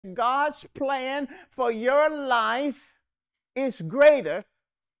God's plan for your life is greater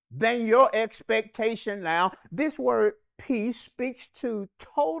than your expectation now. This word peace speaks to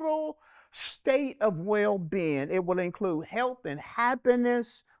total state of well-being. It will include health and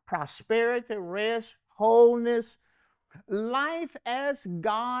happiness, prosperity, rest, wholeness, life as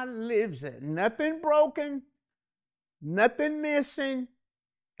God lives it. Nothing broken, nothing missing,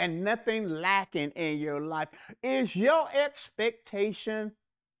 and nothing lacking in your life. Is your expectation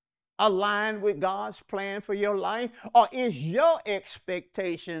aligned with God's plan for your life? Or is your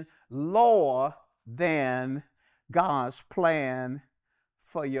expectation lower than God's plan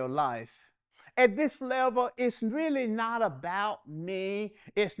for your life? At this level, it's really not about me.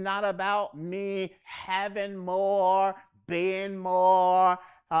 It's not about me having more, being more.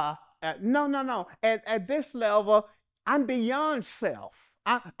 No. At this level, I'm beyond self.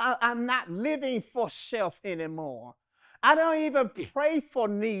 I'm not living for self anymore. I don't even pray for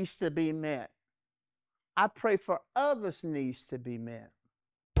needs to be met. I pray for others' needs to be met.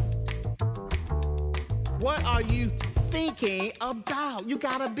 What are you thinking about? You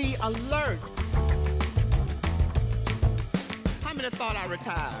gotta be alert. How many thought I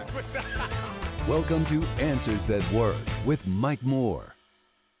retired? Welcome to Answers That Work with Mike Moore.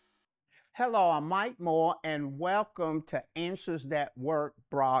 Hello, I'm Mike Moore, and welcome to Answers That Work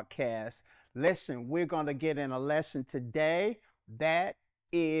broadcast. Listen, we're going to get in a lesson today that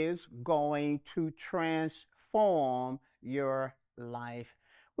is going to transform your life.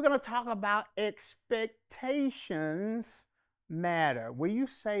 We're going to talk about expectations matter. Will you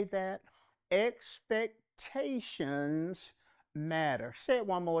say that? Expectations matter. Say it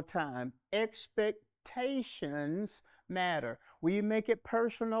one more time. Expectations matter. Will you make it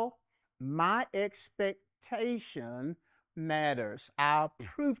personal? My expectation matters. Our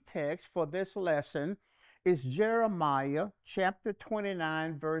proof text for this lesson is Jeremiah chapter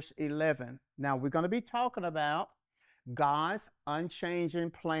 29, verse 11. Now, we're going to be talking about God's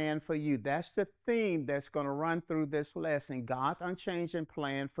unchanging plan for you. That's the theme that's going to run through this lesson, God's unchanging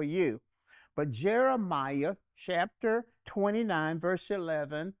plan for you. But Jeremiah chapter 29, verse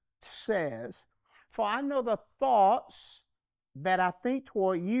 11 says, "For I know the thoughts that I think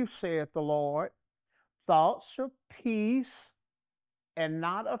toward you, saith the Lord, thoughts of peace and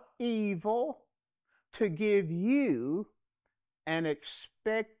not of evil, to give you an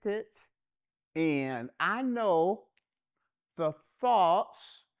expected end." I know the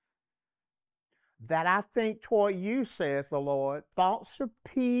thoughts that I think toward you, saith the Lord, thoughts of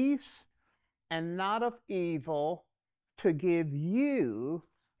peace and not of evil, to give you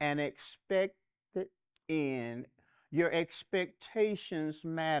an expected end. Your expectations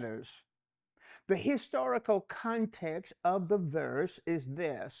matters. The historical context of the verse is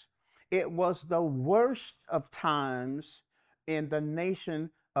this. It was the worst of times in the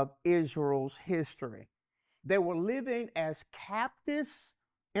nation of Israel's history. They were living as captives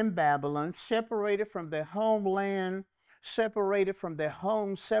in Babylon, separated from their homeland, separated from their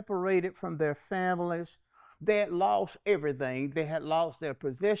homes, separated from their families. They had lost everything. They had lost their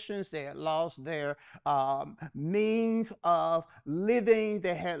possessions. They had lost their means of living.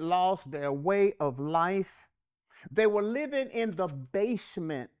 They had lost their way of life. They were living in the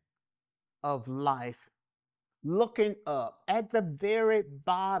basement of life, looking up at the very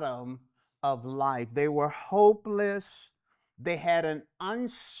bottom of life. They were hopeless. They had an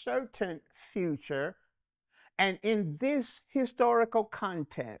uncertain future. And in this historical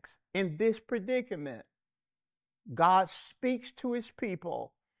context, in this predicament, God speaks to his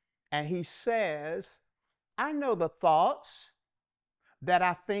people and he says, I know the thoughts that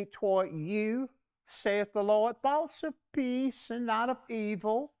I think toward you, saith the Lord, thoughts of peace and not of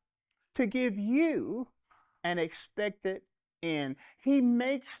evil, to give you an expected end. He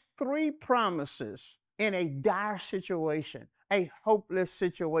makes three promises in a dire situation, a hopeless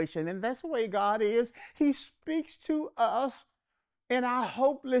situation. And that's the way God is. He speaks to us in our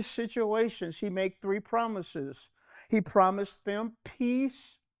hopeless situations. He makes three promises. He promised them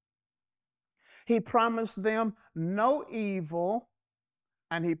peace. He promised them no evil.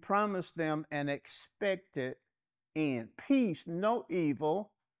 And he promised them an expected end. Peace, no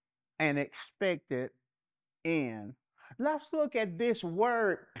evil, and expected end. Let's look at this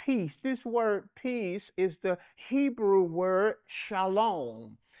word peace. This word peace is the Hebrew word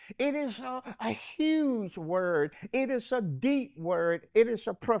shalom. It is a huge word. It is a deep word. It is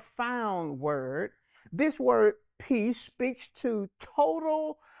a profound word. This word peace speaks to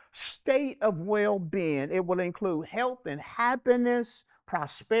total state of well-being. It will include health and happiness,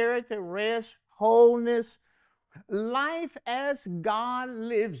 prosperity, rest, wholeness, life as God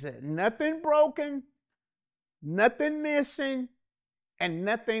lives it. Nothing broken, nothing missing, and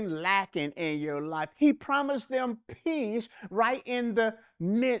nothing lacking in your life. He promised them peace right in the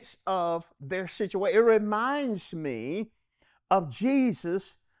midst of their situation. It reminds me of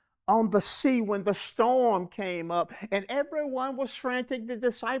Jesus on the sea when the storm came up and everyone was frantic. The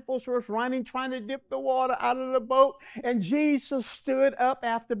disciples were running, trying to dip the water out of the boat. And Jesus stood up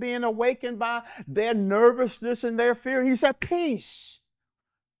after being awakened by their nervousness and their fear. He said, peace,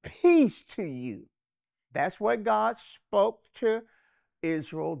 peace to you. That's what God spoke to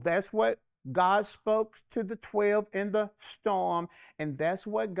Israel. That's what God spoke to the 12 in the storm. And that's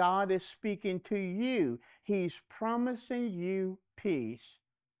what God is speaking to you. He's promising you peace.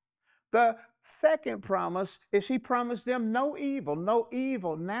 The second promise is he promised them no evil, no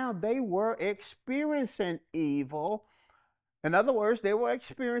evil. Now they were experiencing evil. In other words, they were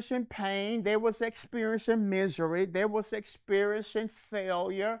experiencing pain. They was experiencing misery. They was experiencing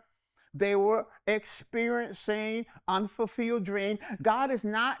failure. They were experiencing unfulfilled dreams. God is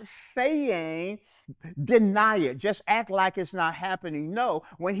not saying deny it, just act like it's not happening. No,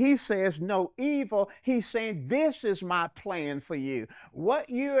 when he says no evil, he's saying this is my plan for you. What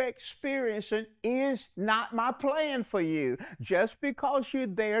you're experiencing is not my plan for you. Just because you're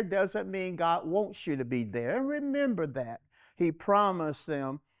there doesn't mean God wants you to be there. Remember that. He promised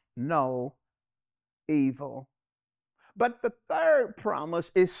them no evil. But the third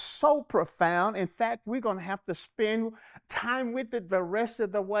promise is so profound. In fact, we're going to have to spend time with it the rest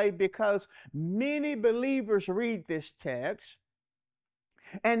of the way because many believers read this text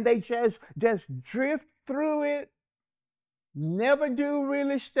and they just drift through it, never do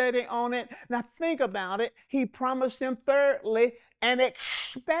really study on it. Now think about it. He promised them thirdly an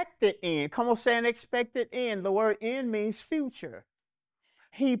expected end. Come on, say an expected end. The word end means future.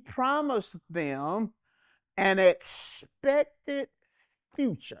 He promised them an expected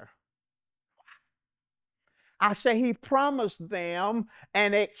future. I say he promised them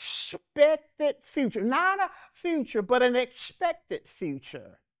an expected future. Not a future, but an expected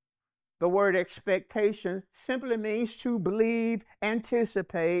future. The word expectation simply means to believe,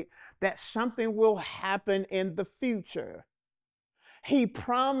 anticipate that something will happen in the future. He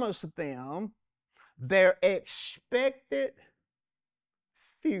promised them their expected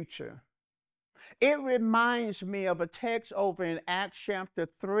future. It reminds me of a text over in Acts chapter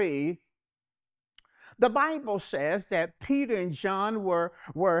 3. The Bible says that Peter and John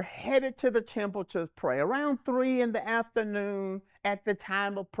were headed to the temple to pray around 3 in the afternoon at the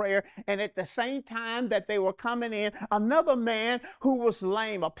time of prayer. And at the same time that they were coming in, another man who was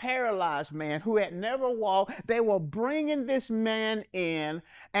lame, a paralyzed man who had never walked, they were bringing this man in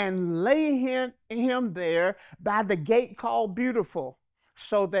and laying him there by the gate called Beautiful,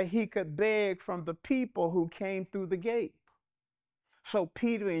 so that he could beg from the people who came through the gate. So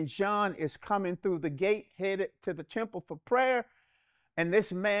Peter and John is coming through the gate, headed to the temple for prayer. And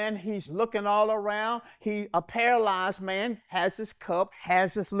this man, he's looking all around. A paralyzed man, has his cup,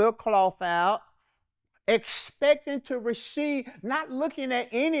 has his little cloth out, expecting to receive, not looking at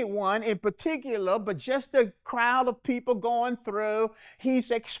anyone in particular, but just the crowd of people going through.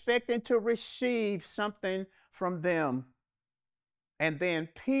 He's expecting to receive something from them. And then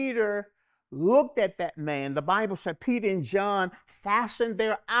Peter looked at that man. The Bible said Peter and John fastened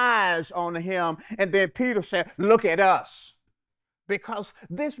their eyes on him. And then Peter said, look at us. Because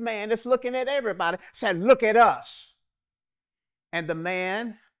this man is looking at everybody, said, look at us. And the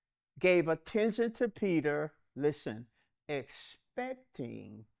man gave attention to Peter, listen,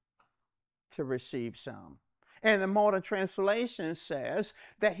 expecting to receive some. And the modern translation says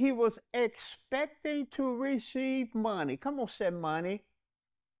that he was expecting to receive money. Come on, say money.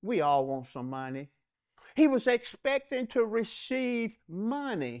 We all want some money. He was expecting to receive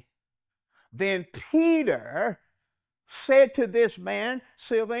money. Then Peter said to this man,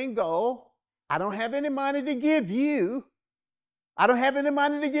 silver and gold, I don't have any money to give you. I don't have any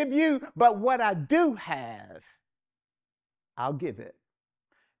money to give you, but what I do have, I'll give it.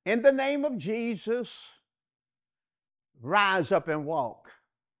 In the name of Jesus, rise up and walk.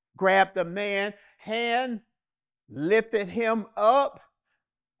 Grabbed the man's hand, lifted him up,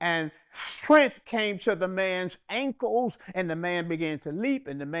 and strength came to the man's ankles, and the man began to leap,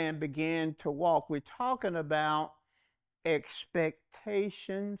 and the man began to walk. We're talking about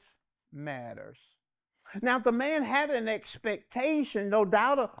expectations matters. Now, the man had an expectation, no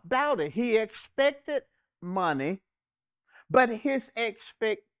doubt about it. He expected money, but his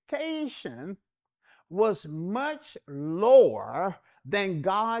expectation was much lower than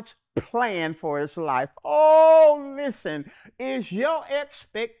God's plan for his life. Oh, listen, is your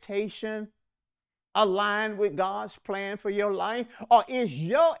expectation aligned with God's plan for your life? Or is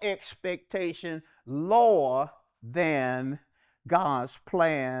your expectation lower than God's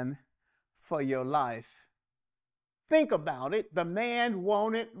plan for your life. Think about it. The man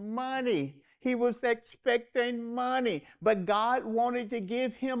wanted money. He was expecting money, but God wanted to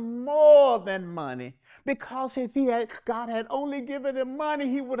give him more than money. Because if God had only given him money,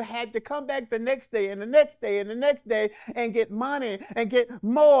 he would have had to come back the next day and the next day and the next day and get money and get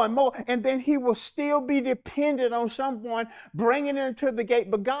more and more. And then he will still be dependent on someone bringing him to the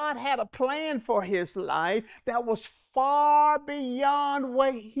gate. But God had a plan for his life that was far beyond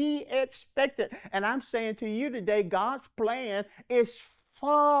what he expected. And I'm saying to you today, God's plan is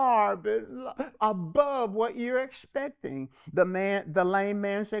far above what you're expecting. The lame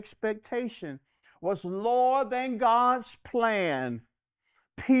man's expectation was lower than God's plan.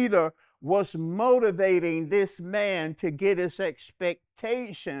 Peter was motivating this man to get his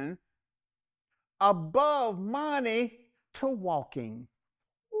expectation above money to walking.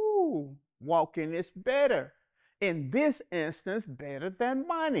 Ooh, walking is better. In this instance, better than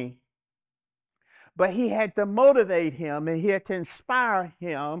money. But he had to motivate him and he had to inspire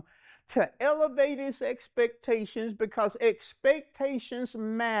him to elevate his expectations, because expectations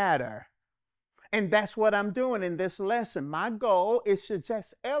matter. And that's what I'm doing in this lesson. My goal is to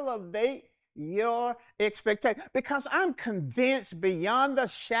just elevate your expectation, because I'm convinced beyond a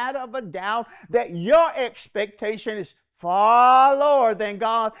shadow of a doubt that your expectation is far lower than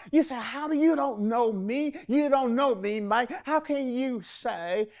God. You say, how do you don't know me? You don't know me, Mike. How can you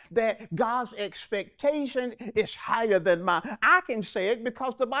say that God's expectation is higher than mine? I can say it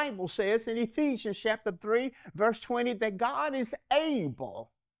because the Bible says in Ephesians chapter 3, verse 20, that God is able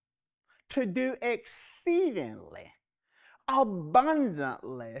to do exceedingly,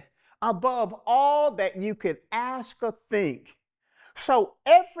 abundantly, above all that you could ask or think. So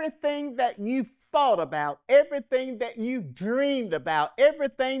everything that you've thought about, everything that you've dreamed about,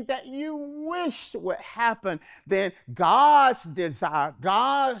 everything that you wished would happen, then God's desire,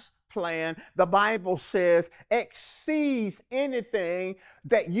 God's plan, the Bible says, exceeds anything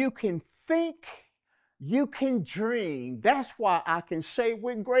that you can think, you can dream. That's why I can say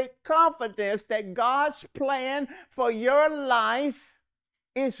with great confidence that God's plan for your life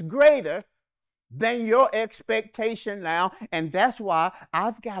is greater than your expectation now. And that's why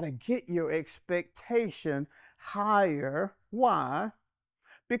I've got to get your expectation higher. Why?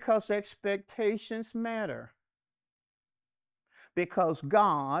 Because expectations matter. Because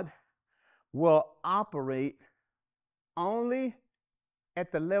God will operate only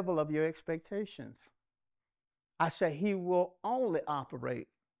at the level of your expectations. I say he will only operate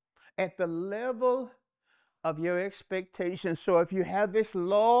at the level of your expectations. So if you have this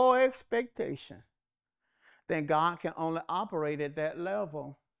low expectation, then God can only operate at that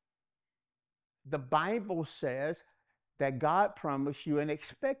level. The Bible says that God promised you an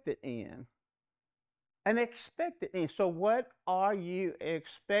expected end. An expected end. So what are you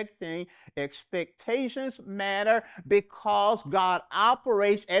expecting? Expectations matter because God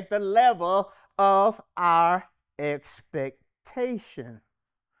operates at the level of our expectation.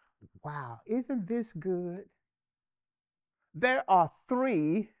 Wow, isn't this good? There are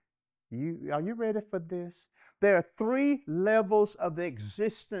three, are you ready for this? There are three levels of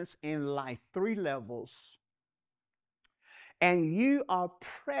existence in life, three levels. And you are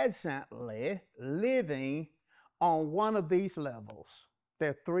presently living on one of these levels. There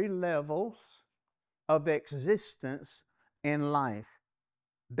are three levels of existence in life.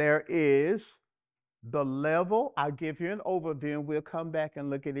 There is the level, I'll give you an overview and we'll come back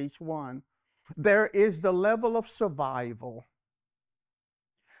and look at each one. There is the level of survival.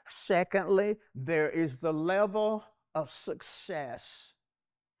 Secondly, there is the level of success.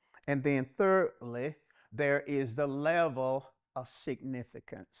 And then thirdly, there is the level of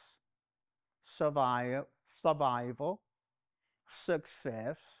significance. Survival,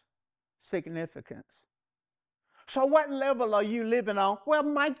 success, significance. So what level are you living on? Well,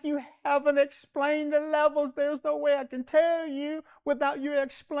 Mike, you haven't explained the levels. There's no way I can tell you without you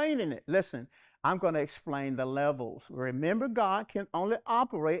explaining it. Listen, I'm going to explain the levels. Remember, God can only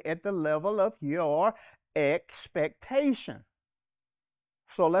operate at the level of your expectation.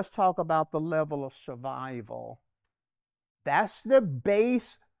 So let's talk about the level of survival. That's the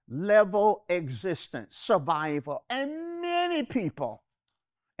base level existence, survival. And many people,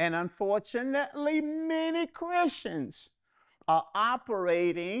 and unfortunately, many Christians are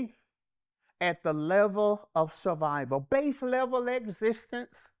operating at the level of survival, base level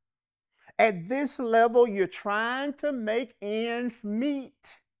existence. At this level, you're trying to make ends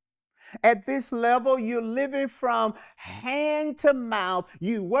meet. At this level, you're living from hand to mouth.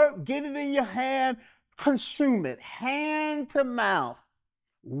 You work, get it in your hand, consume it, hand to mouth,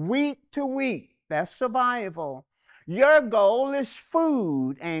 week to week. That's survival. Your goal is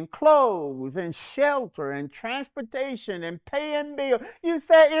food and clothes and shelter and transportation and paying bills. You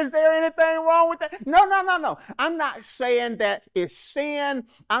say, is there anything wrong with that? No, no, no, no. I'm not saying that it's sin.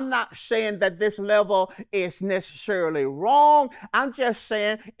 I'm not saying that this level is necessarily wrong. I'm just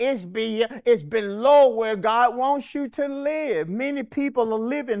saying it's below where God wants you to live. Many people are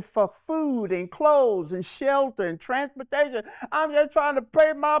living for food and clothes and shelter and transportation. I'm just trying to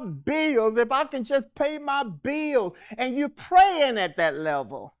pay my bills. If I can just pay my bills, and you're praying at that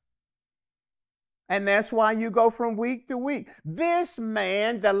level. And that's why you go from week to week. This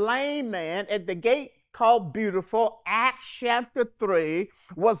man, the lame man at the gate called Beautiful, Acts chapter 3,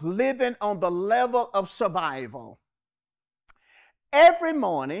 was living on the level of survival. Every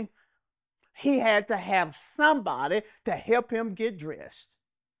morning, he had to have somebody to help him get dressed.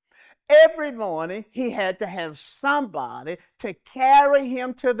 Every morning, he had to have somebody to carry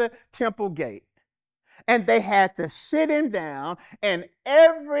him to the temple gate. And they had to sit him down, and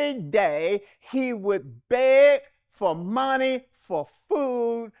every day he would beg for money, for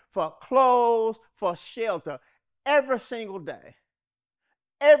food, for clothes, for shelter, every single day.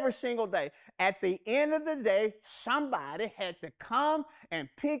 Every single day. At the end of the day, somebody had to come and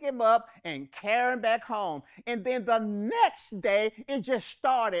pick him up and carry him back home. And then the next day, it just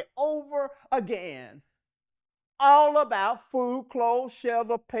started over again. All about food, clothes,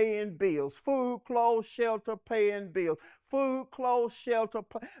 shelter, paying bills. Food, clothes, shelter, paying bills. Food, clothes, shelter.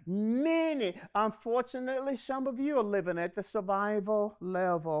 Many, unfortunately, some of you are living at the survival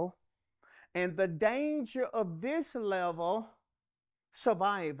level. And the danger of this level,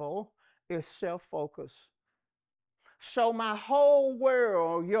 survival, is self-focus. So my whole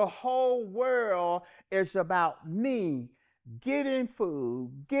world, your whole world is about me. Getting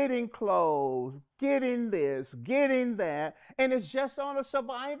food, getting clothes, getting this, getting that, and it's just on a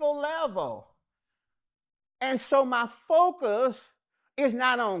survival level. And so my focus is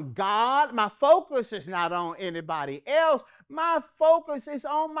not on God. My focus is not on anybody else. My focus is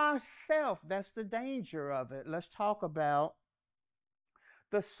on myself. That's the danger of it. Let's talk about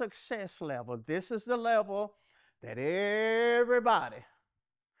the success level. This is the level that everybody,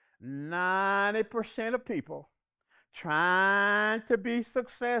 90% of people, trying to be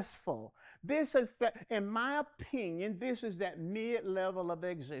successful. This is, in my opinion, this is that mid-level of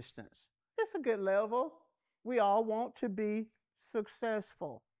existence. It's a good level. We all want to be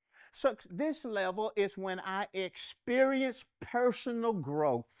successful. So this level is when I experience personal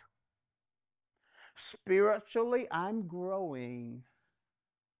growth. Spiritually, I'm growing.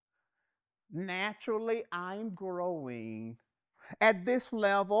 Naturally, I'm growing. At this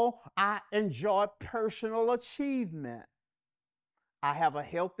level, I enjoy personal achievement. I have a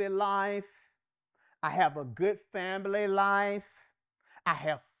healthy life. I have a good family life. I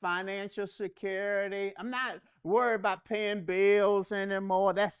have financial security. I'm not worried about paying bills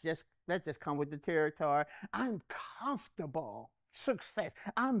anymore. That just comes with the territory. I'm comfortable. Success.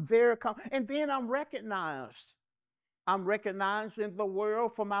 I'm very comfortable. And then I'm recognized. I'm recognized in the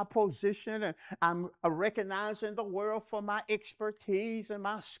world for my position, and I'm recognized in the world for my expertise and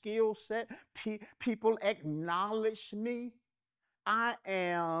my skill set. People acknowledge me. I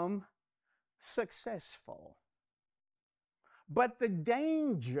am successful. But the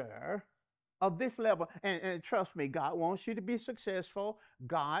danger of this level, and trust me, God wants you to be successful.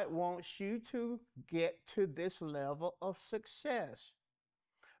 God wants you to get to this level of success.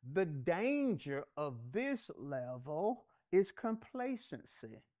 The danger of this level is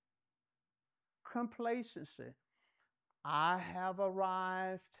complacency. Complacency. I have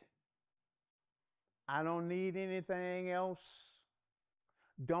arrived. I don't need anything else.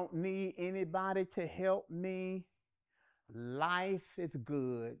 Don't need anybody to help me. Life is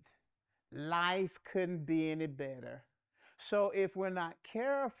good. Life couldn't be any better. So if we're not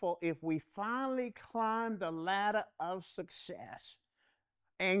careful, if we finally climb the ladder of success,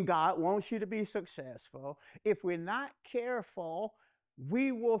 and God wants you to be successful, if we're not careful,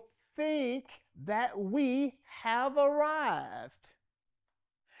 we will think that we have arrived.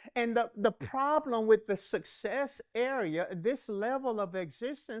 And the problem with the success area, this level of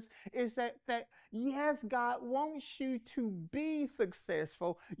existence, is that yes, God wants you to be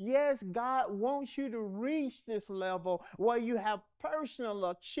successful. Yes, God wants you to reach this level where you have personal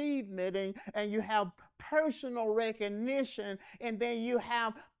achievement and you have personal recognition, and then you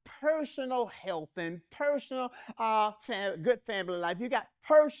have personal health and personal good family life. You got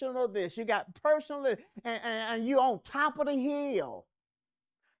personal this, you got personal this, and you're on top of the hill.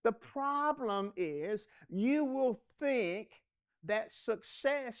 The problem is you will think that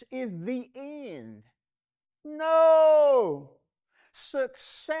success is the end. No!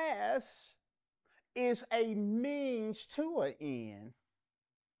 Success is a means to an end.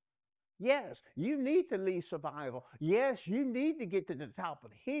 Yes, you need to leave survival. Yes, you need to get to the top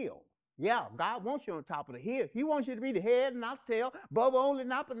of the hill. Yeah, God wants you on top of the hill. He wants you to be the head and not tail, above only,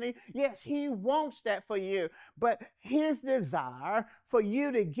 not beneath. Yes, He wants that for you. But His desire for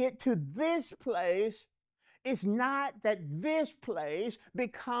you to get to this place is not that this place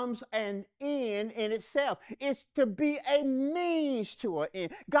becomes an end in itself. It's to be a means to an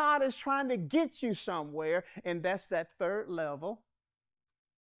end. God is trying to get you somewhere, and that's that third level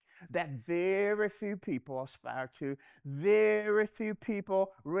that very few people aspire to. Very few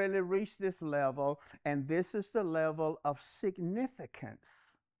people really reach this level, and this is the level of significance.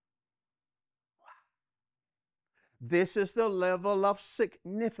 This is the level of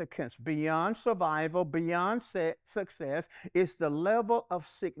significance. Beyond survival, beyond success, it's the level of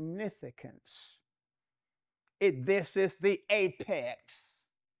significance. This is the apex.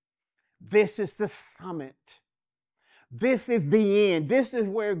 This is the summit. This is the end. This is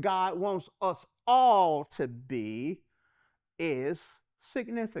where God wants us all to be, is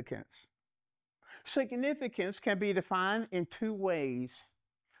significance. Significance can be defined in two ways.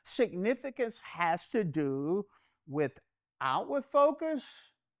 Significance has to do with outward focus,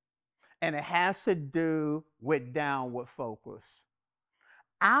 and it has to do with downward focus.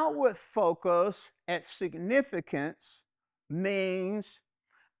 Outward focus at significance means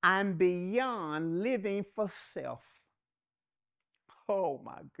I'm beyond living for self. Oh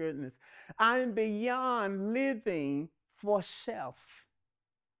my goodness. I'm beyond living for self.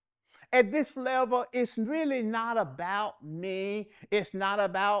 At this level, it's really not about me. It's not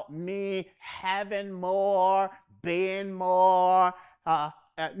about me having more, being more.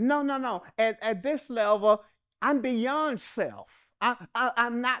 No. At this level, I'm beyond self.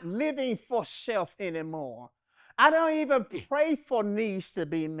 I'm not living for self anymore. I don't even pray for needs to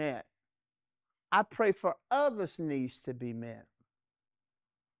be met. I pray for others' needs to be met.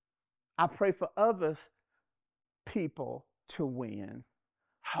 I pray for others people to win.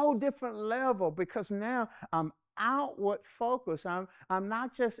 Whole different level, because now I'm outward focused. I'm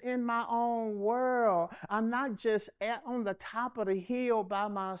not just in my own world. I'm not just on the top of the hill by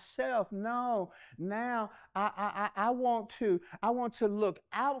myself. No, now I want to look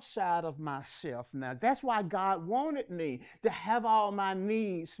outside of myself now. That's why God wanted me to have all my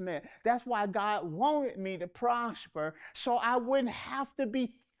needs met. That's why God wanted me to prosper, so I wouldn't have to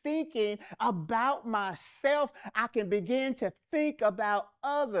be thinking about myself. I can begin to think about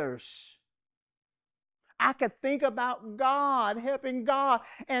others. I can think about God, helping God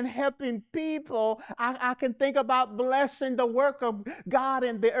and helping people. I can think about blessing the work of God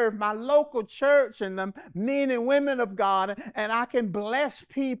in the earth, my local church and the men and women of God, and I can bless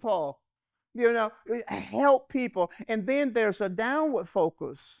people, help people. And then there's a downward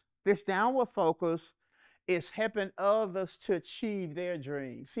focus. This downward focus is helping others to achieve their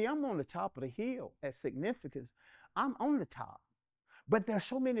dreams. See, I'm on the top of the hill at significance. I'm on the top. But there's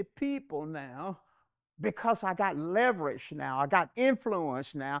so many people now, because I got leverage now, I got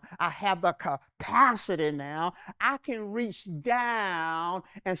influence now, I have the capacity now, I can reach down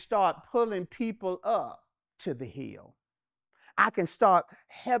and start pulling people up to the hill. I can start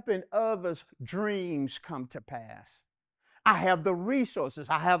helping others' dreams come to pass. I have the resources.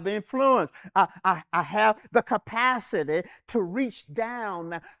 I have the influence. I have the capacity to reach down.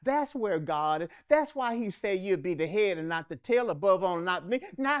 Now, that's where God is. That's why He said you'll be the head and not the tail, above all, not me.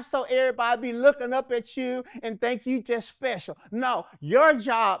 Not so everybody be looking up at you and think you just special. No, your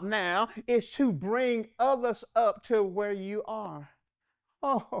job now is to bring others up to where you are.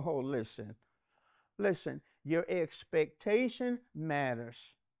 Oh, listen. Your expectation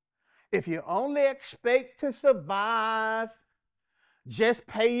matters. If you only expect to survive, just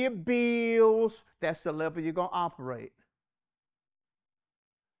pay your bills, that's the level you're going to operate.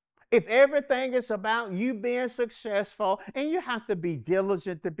 If everything is about you being successful, and you have to be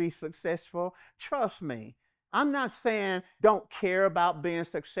diligent to be successful, trust me, I'm not saying don't care about being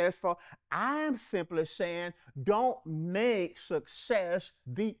successful. I'm simply saying don't make success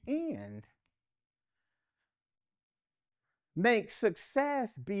the end. Make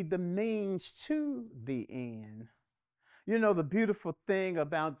success be the means to the end. You know, the beautiful thing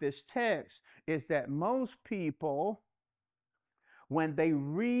about this text is that most people, when they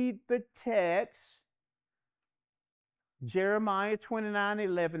read the text, Jeremiah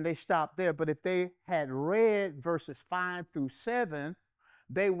 29:11, they stop there. But if they had read verses 5 through 7,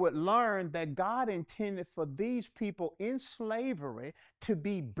 they would learn that God intended for these people in slavery to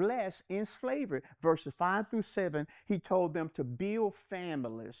be blessed in slavery. Verses 5 through 7, He told them to build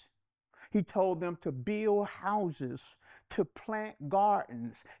families. He told them to build houses, to plant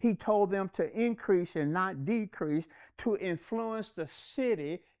gardens. He told them to increase and not decrease, to influence the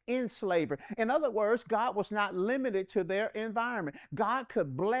city in slavery. In other words, God was not limited to their environment. God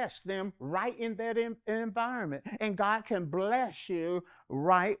could bless them right in that environment, and God can bless you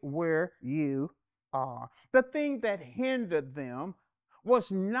right where you are. The thing that hindered them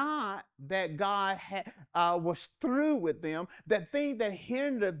was not that God was through with them. The thing that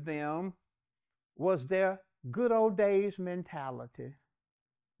hindered them was their good old days mentality.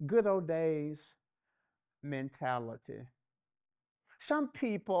 Good old days mentality. Some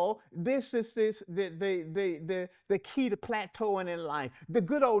people, this is the key to plateauing in life. The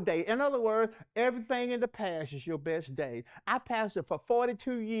good old days. In other words, everything in the past is your best day. I pastored for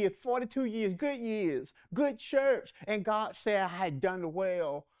 42 years, good church. And God said I had done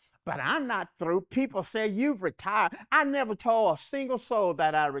well. But I'm not through. People say you've retired. I never told a single soul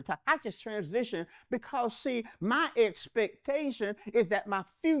that I retired. I just transitioned because, see, my expectation is that my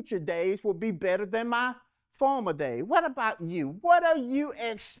future days will be better than my former day. What about you? What are you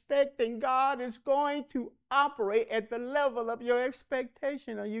expecting? God is going to operate at the level of your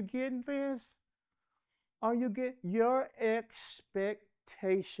expectation. Are you getting this? Are you getting? Your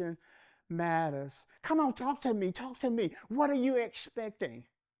expectation matters. Come on, talk to me. Talk to me. What are you expecting?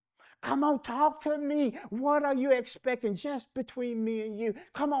 Come on, talk to me. What are you expecting? Just between me and you.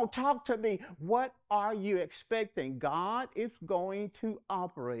 Come on, talk to me. What are you expecting? God is going to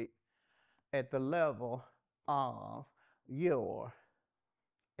operate at the level of your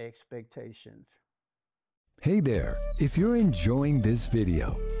expectations. Hey there, if you're enjoying this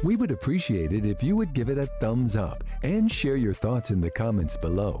video, we would appreciate it if you would give it a thumbs up and share your thoughts in the comments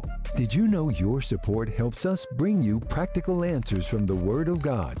below. Did you know your support helps us bring you practical answers from the Word of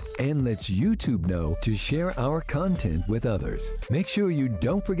God and lets YouTube know to share our content with others? Make sure you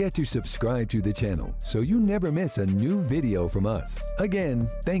don't forget to subscribe to the channel so you never miss a new video from us. Again,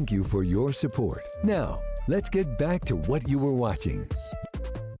 thank you for your support. Now, let's get back to what you were watching.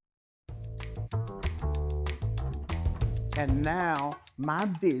 And now my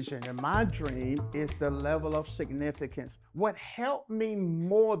vision and my dream is the level of significance. What helped me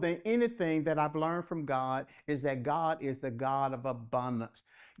more than anything that I've learned from God is that God is the God of abundance.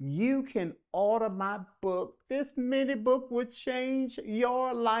 You can order my book. This mini book will change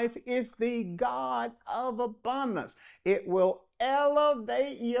your life. It's the God of abundance. It will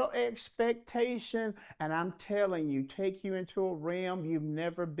elevate your expectation, and I'm telling you, take you into a realm you've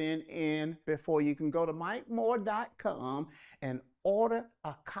never been in before. You can go to MikeMoore.com and order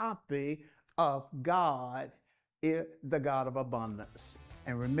a copy of God is the God of abundance.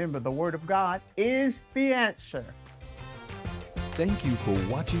 And remember, the Word of God is the answer. Thank you for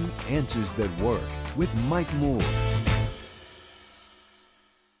watching Answers That Work with Mike Moore.